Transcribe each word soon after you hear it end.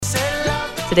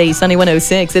Today's Sunny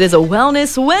 106. It is a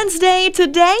Wellness Wednesday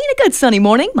today. And a good sunny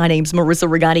morning. My name's Marissa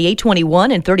Rigatti, 21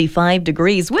 and 35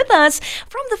 degrees. With us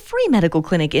from the Free Medical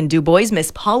Clinic in Du Bois, Miss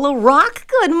Paula Rock.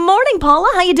 Good morning, Paula.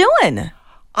 How you doing?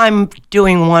 I'm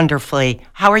doing wonderfully.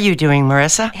 How are you doing,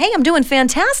 Marissa? Hey, I'm doing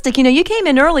fantastic. You know, you came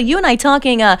in early. You and I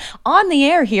talking on the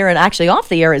air here and actually off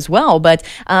the air as well, but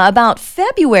about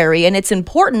February and its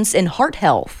importance in heart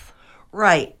health.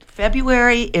 Right.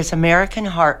 February is American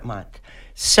Heart Month.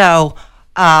 So,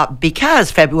 because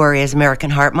February is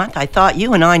American Heart Month, I thought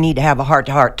you and I need to have a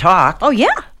heart-to-heart talk. Oh, yeah.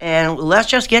 And let's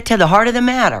just get to the heart of the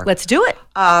matter. Let's do it.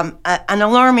 An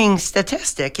alarming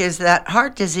statistic is that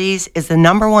heart disease is the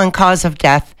number one cause of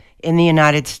death in the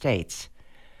United States.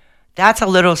 That's a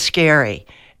little scary.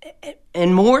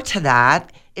 And more to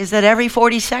that is that every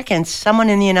 40 seconds, someone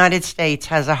in the United States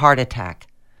has a heart attack.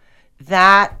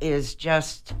 That is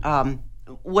just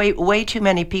way too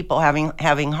many people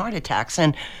having heart attacks.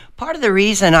 And part of the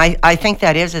reason I think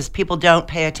that is people don't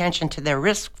pay attention to their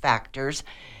risk factors.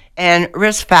 And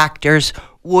risk factors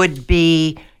would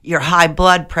be your high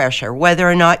blood pressure, whether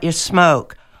or not you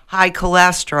smoke, high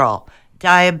cholesterol,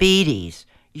 diabetes,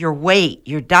 your weight,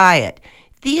 your diet.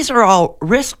 These are all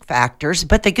risk factors,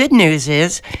 but the good news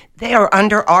is they are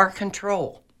under our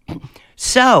control.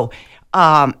 So,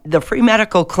 the Free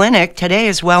Medical Clinic, today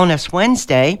is Wellness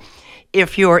Wednesday.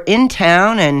 If you're in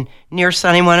town and near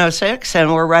Sunny 106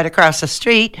 and we're right across the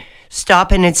street,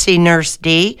 stop in and see Nurse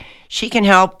D. She can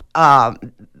help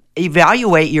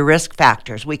evaluate your risk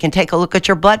factors. We can take a look at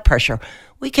your blood pressure.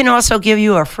 We can also give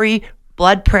you a free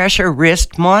blood pressure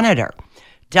wrist monitor.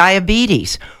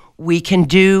 Diabetes. We can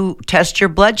test your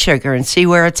blood sugar and see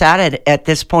where it's at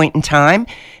this point in time.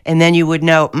 And then you would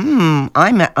know,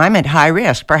 I'm at high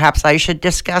risk. Perhaps I should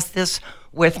discuss this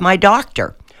with my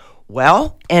doctor.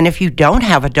 Well, and if you don't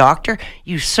have a doctor,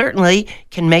 you certainly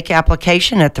can make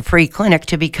application at the free clinic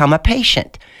to become a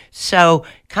patient. So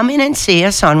come in and see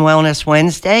us on Wellness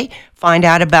Wednesday, find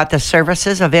out about the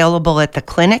services available at the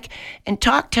clinic, and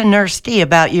talk to Nurse D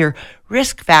about your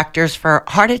risk factors for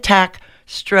heart attack,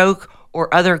 stroke,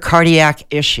 or other cardiac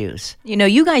issues. You know,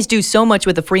 you guys do so much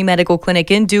with the Free Medical Clinic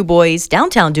in Du Bois,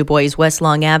 downtown Du Bois, West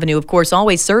Long Avenue, of course,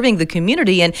 always serving the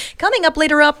community. And coming up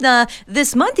later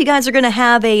this month, you guys are going to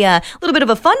have a little bit of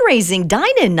a fundraising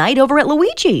dine-in night over at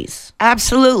Luigi's.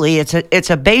 Absolutely. It's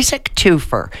a basic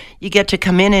twofer. You get to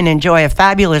come in and enjoy a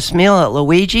fabulous meal at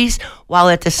Luigi's, while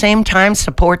at the same time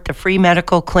support the Free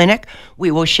Medical Clinic.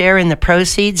 We will share in the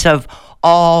proceeds of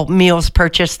all meals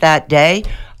purchased that day.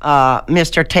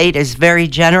 Mr. Tate is very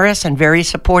generous and very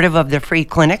supportive of the free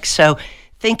clinic. So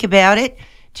think about it.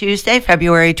 Tuesday,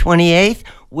 February 28th,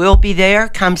 we'll be there.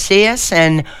 Come see us,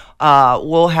 and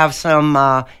we'll have some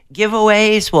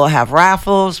giveaways. We'll have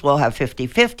raffles. We'll have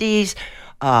 50-50s.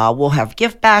 We'll have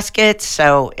gift baskets.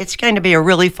 So it's going to be a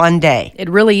really fun day. It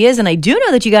really is. And I do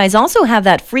know that you guys also have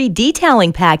that free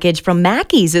detailing package from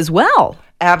Mackey's as well.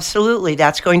 Absolutely.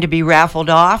 That's going to be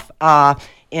raffled off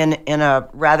in a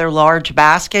rather large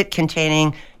basket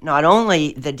containing not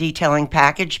only the detailing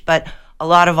package, but a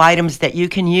lot of items that you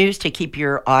can use to keep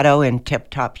your auto in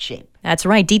tip-top shape. That's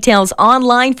right. Details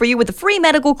online for you with the Free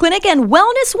Medical Clinic and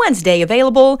Wellness Wednesday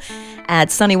available at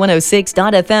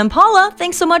sunny106.fm. Paula,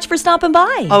 thanks so much for stopping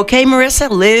by. Okay, Marissa,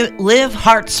 live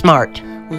heart smart.